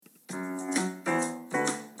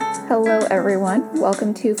Hello, everyone.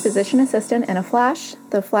 Welcome to Physician Assistant in a Flash,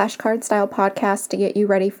 the flashcard style podcast to get you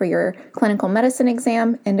ready for your clinical medicine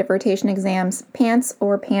exam, end of rotation exams, PANCE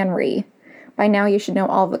or PAN-RE. By now, you should know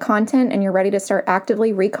all of the content and you're ready to start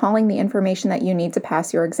actively recalling the information that you need to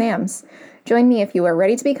pass your exams. Join me if you are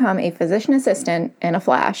ready to become a physician assistant in a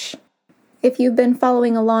flash. If you've been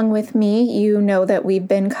following along with me, you know that we've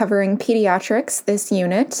been covering pediatrics this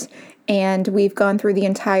unit, and we've gone through the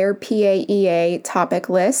entire PAEA topic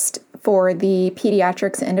list for the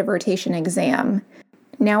pediatrics end of rotation exam.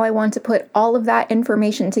 Now I want to put all of that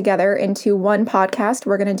information together into one podcast.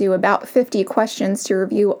 We're going to do about 50 questions to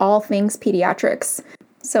review all things pediatrics.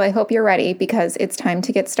 So I hope you're ready because it's time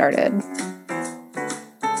to get started.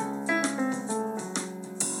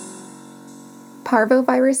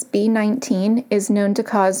 Parvovirus B19 is known to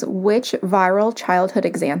cause which viral childhood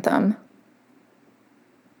exanthem?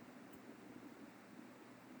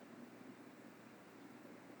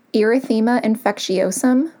 Erythema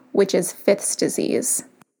infectiosum, which is Fifth's disease.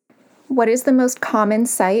 What is the most common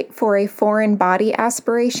site for a foreign body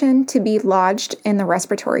aspiration to be lodged in the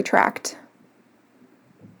respiratory tract?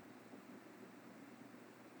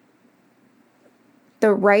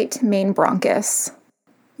 The right main bronchus.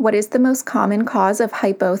 What is the most common cause of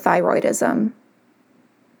hypothyroidism?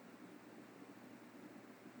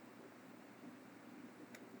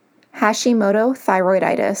 Hashimoto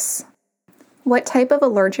thyroiditis. What type of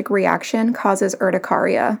allergic reaction causes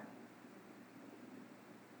urticaria?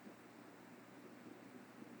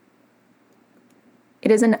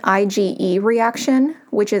 It is an IgE reaction,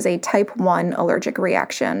 which is a type 1 allergic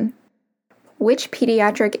reaction. Which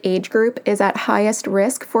pediatric age group is at highest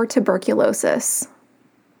risk for tuberculosis?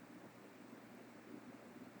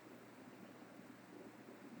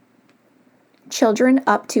 Children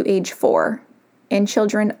up to age 4. In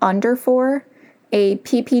children under 4, a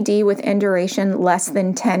PPD with induration less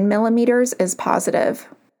than 10 millimeters is positive.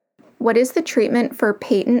 What is the treatment for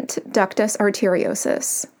patent ductus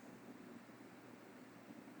arteriosus?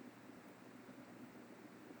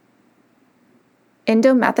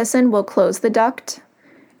 Indomethacin will close the duct.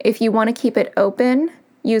 If you want to keep it open,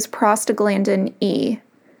 use prostaglandin E.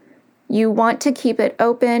 You want to keep it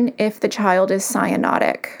open if the child is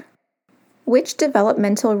cyanotic. Which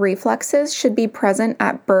developmental reflexes should be present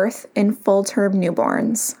at birth in full-term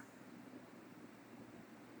newborns?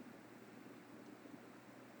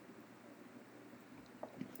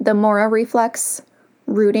 The Mora reflex,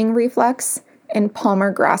 rooting reflex, and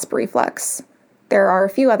palmar grasp reflex. There are a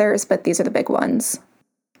few others, but these are the big ones.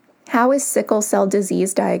 How is sickle cell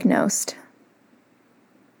disease diagnosed?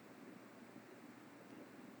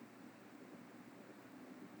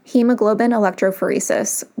 Hemoglobin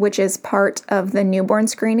electrophoresis, which is part of the newborn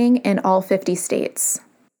screening in all 50 states.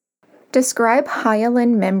 Describe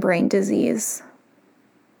hyaline membrane disease.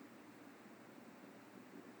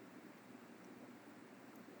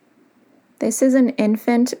 This is an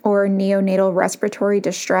infant or neonatal respiratory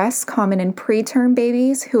distress common in preterm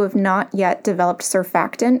babies who have not yet developed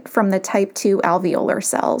surfactant from the type 2 alveolar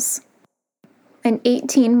cells. An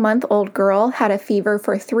 18-month-old girl had a fever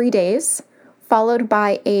for 3 days, followed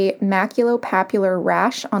by a maculopapular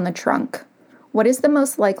rash on the trunk. What is the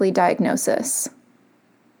most likely diagnosis?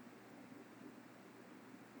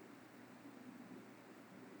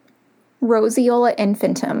 Roseola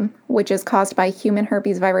infantum, which is caused by human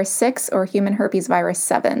herpes virus 6 or human herpes virus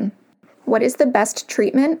 7. What is the best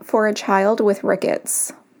treatment for a child with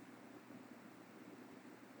rickets?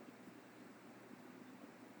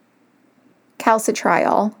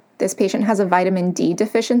 Calcitriol. This patient has a vitamin D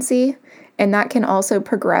deficiency, and that can also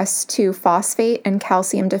progress to phosphate and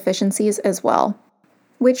calcium deficiencies as well.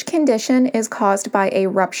 Which condition is caused by a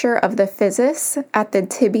rupture of the physis at the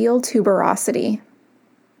tibial tuberosity?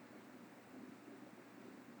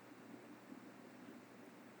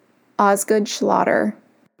 Osgood-Schlatter.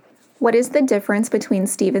 What is the difference between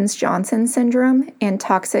Stevens-Johnson syndrome and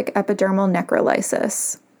toxic epidermal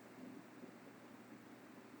necrolysis?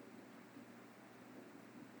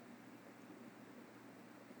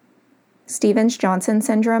 Stevens-Johnson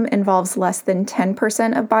syndrome involves less than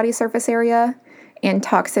 10% of body surface area, and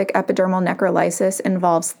toxic epidermal necrolysis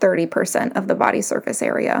involves 30% of the body surface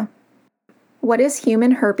area. What is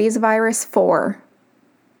human herpes virus 4?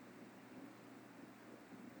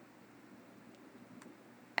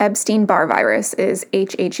 Epstein-Barr virus is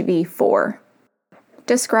HHV4.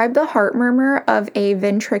 Describe the heart murmur of a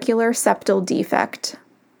ventricular septal defect.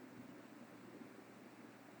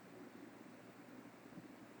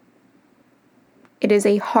 It is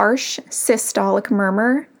a harsh systolic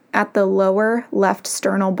murmur at the lower left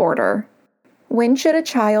sternal border. When should a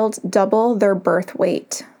child double their birth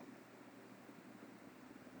weight?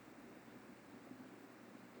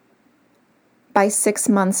 by 6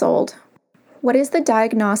 months old. What is the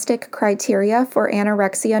diagnostic criteria for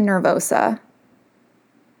anorexia nervosa?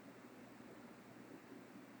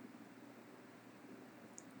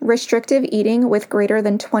 Restrictive eating with greater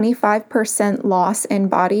than 25% loss in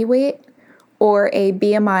body weight or a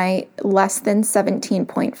BMI less than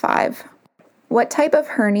 17.5. What type of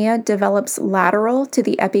hernia develops lateral to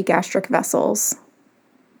the epigastric vessels?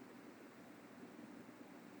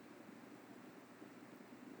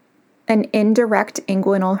 An indirect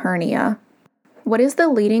inguinal hernia. What is the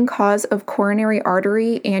leading cause of coronary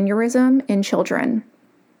artery aneurysm in children?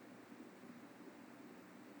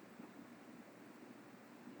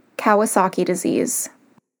 Kawasaki disease.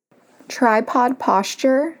 Tripod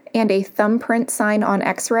posture and a thumbprint sign on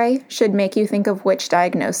X-ray should make you think of which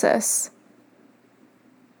diagnosis?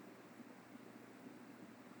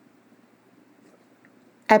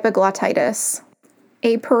 Epiglottitis.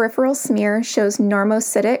 A peripheral smear shows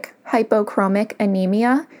normocytic hypochromic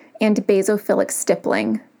anemia and basophilic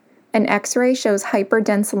stippling. An X-ray shows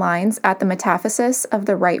hyperdense lines at the metaphysis of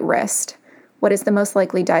the right wrist. What is the most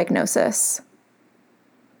likely diagnosis?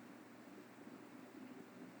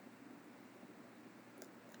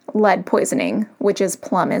 Lead poisoning, which is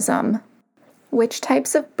plumbism. Which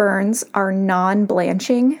types of burns are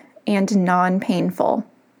non-blanching and non-painful?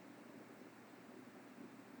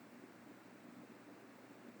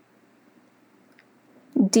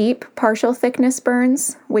 Deep partial thickness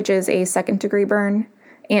burns, which is a second-degree burn,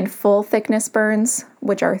 and full thickness burns,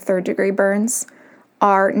 which are third-degree burns,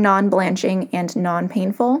 are non-blanching and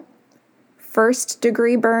non-painful.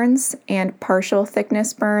 First-degree burns and partial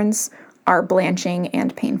thickness burns are blanching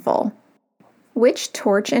and painful. Which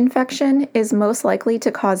torch infection is most likely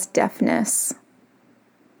to cause deafness?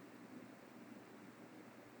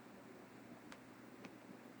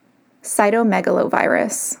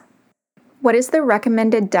 Cytomegalovirus. What is the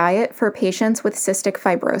recommended diet for patients with cystic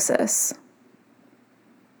fibrosis?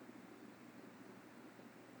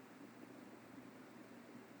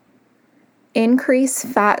 Increase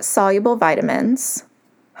fat-soluble vitamins,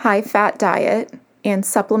 high-fat diet, and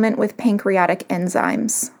supplement with pancreatic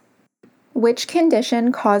enzymes. Which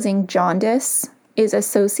condition causing jaundice is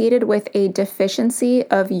associated with a deficiency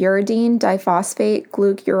of uridine diphosphate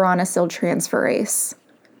glucuronosyl transferase?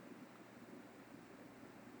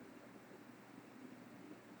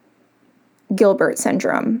 Gilbert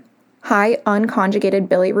syndrome. High unconjugated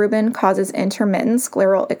bilirubin causes intermittent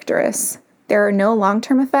scleral icterus. There are no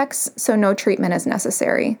long-term effects, so no treatment is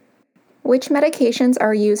necessary. Which medications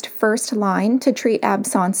are used first line to treat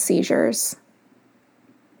absence seizures?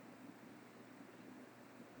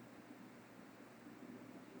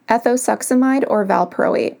 Ethosuximide or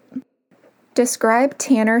valproate. Describe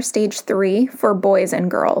Tanner stage 3 for boys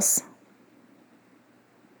and girls.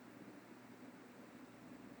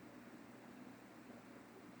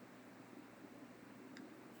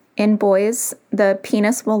 In boys, the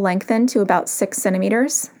penis will lengthen to about 6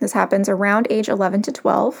 centimeters. This happens around age 11 to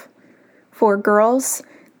 12. For girls,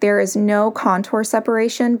 there is no contour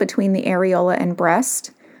separation between the areola and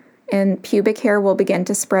breast, and pubic hair will begin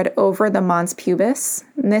to spread over the mons pubis.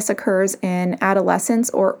 And this occurs in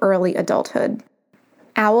adolescence or early adulthood.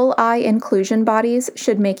 Owl eye inclusion bodies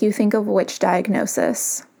should make you think of which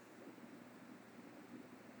diagnosis?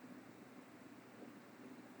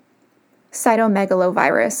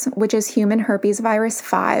 Cytomegalovirus, which is human herpes virus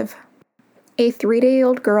 5. A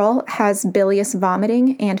 3-day-old girl has bilious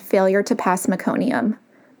vomiting and failure to pass meconium.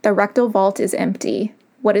 The rectal vault is empty.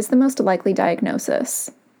 What is the most likely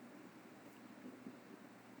diagnosis?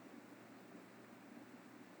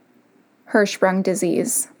 Hirschsprung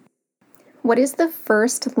disease. What is the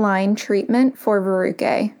first-line treatment for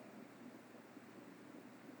verrucae?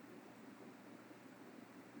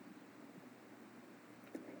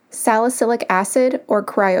 Salicylic acid or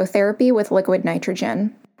cryotherapy with liquid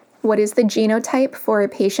nitrogen. What is the genotype for a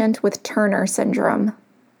patient with Turner syndrome?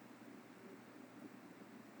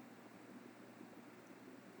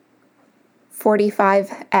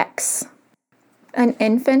 (45X). An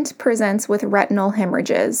infant presents with retinal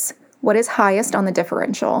hemorrhages. What is highest on the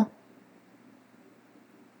differential?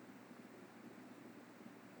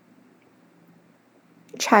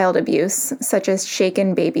 Child abuse, such as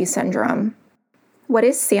shaken baby syndrome. What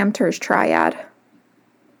is Samter's triad?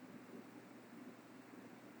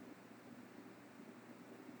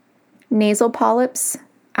 Nasal polyps,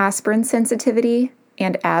 aspirin sensitivity,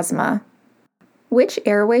 and asthma. Which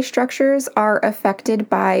airway structures are affected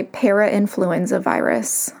by parainfluenza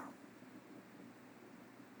virus?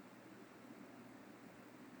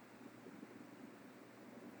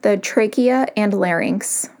 The trachea and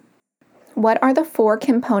larynx. What are the 4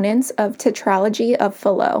 components of tetralogy of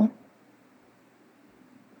Fallot?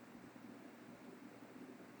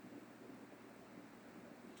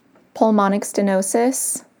 pulmonic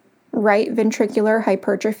stenosis, right ventricular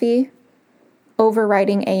hypertrophy,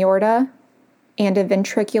 overriding aorta, and a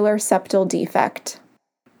ventricular septal defect.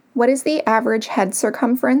 What is the average head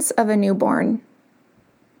circumference of a newborn?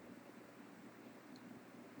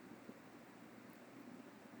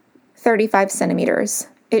 (35 centimeters).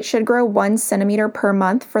 It should grow 1 centimeter per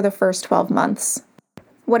month for the first 12 months.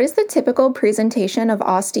 What is the typical presentation of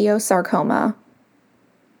osteosarcoma?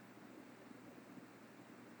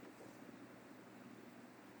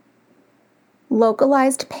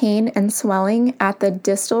 Localized pain and swelling at the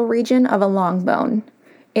distal region of a long bone.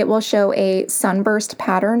 It will show a sunburst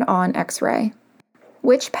pattern on X-ray.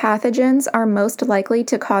 Which pathogens are most likely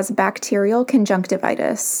to cause bacterial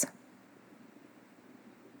conjunctivitis?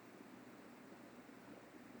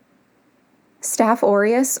 Staph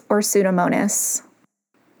aureus or Pseudomonas.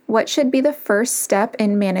 What should be the first step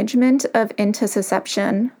in management of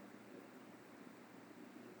intussusception?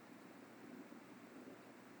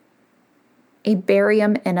 A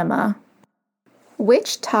barium enema.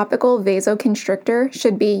 Which topical vasoconstrictor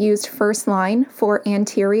should be used first line for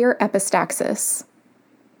anterior epistaxis?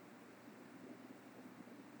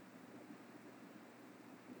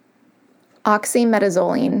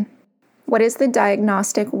 Oxymetazoline. What is the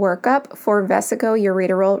diagnostic workup for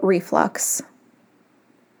vesicoureteral reflux?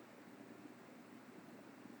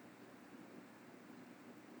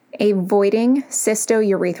 A voiding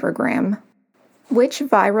cystourethrogram. Which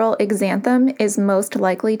viral exanthem is most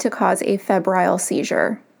likely to cause a febrile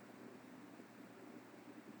seizure?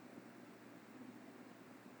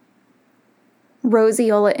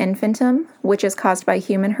 Roseola infantum, which is caused by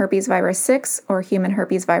human herpes virus 6 or human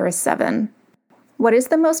herpes virus 7. What is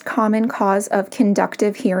the most common cause of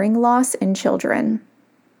conductive hearing loss in children?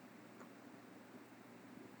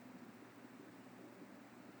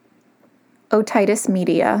 Otitis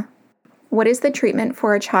media. What is the treatment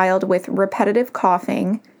for a child with repetitive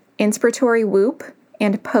coughing, inspiratory whoop,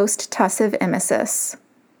 and post-tussive emesis?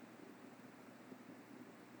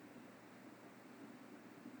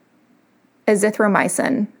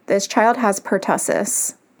 Azithromycin. This child has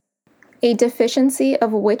pertussis. A deficiency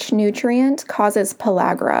of which nutrient causes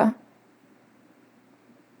pellagra?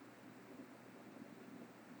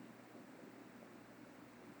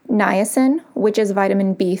 Niacin, which is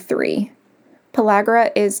vitamin B3.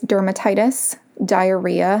 Pellagra is dermatitis,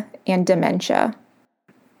 diarrhea, and dementia.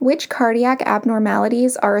 Which cardiac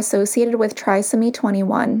abnormalities are associated with trisomy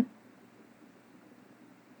 21?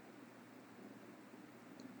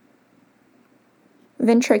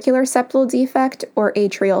 Ventricular septal defect or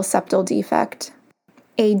atrial septal defect.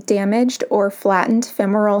 A damaged or flattened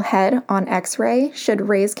femoral head on X-ray should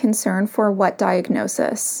raise concern for what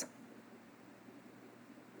diagnosis?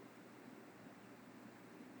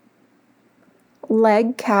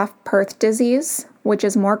 Leg calf Perth disease, which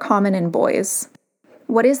is more common in boys.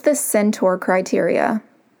 What is the Centaur criteria?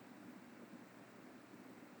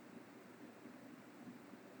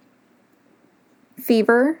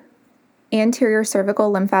 Fever, anterior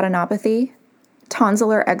cervical lymphadenopathy,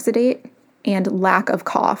 tonsillar exudate, and lack of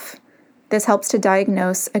cough. This helps to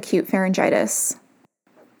diagnose acute pharyngitis.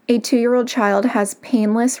 A 2-year-old child has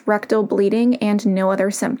painless rectal bleeding and no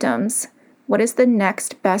other symptoms. What is the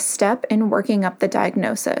next best step in working up the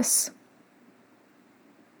diagnosis?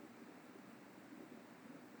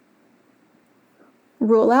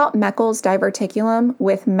 Rule out Meckel's diverticulum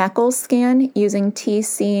with Meckel's scan using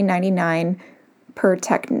TC99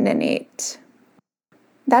 pertechnetate.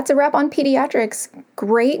 That's a wrap on pediatrics.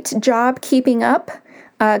 Great job keeping up.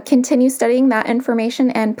 Continue studying that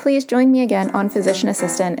information, and please join me again on Physician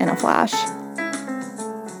Assistant in a Flash.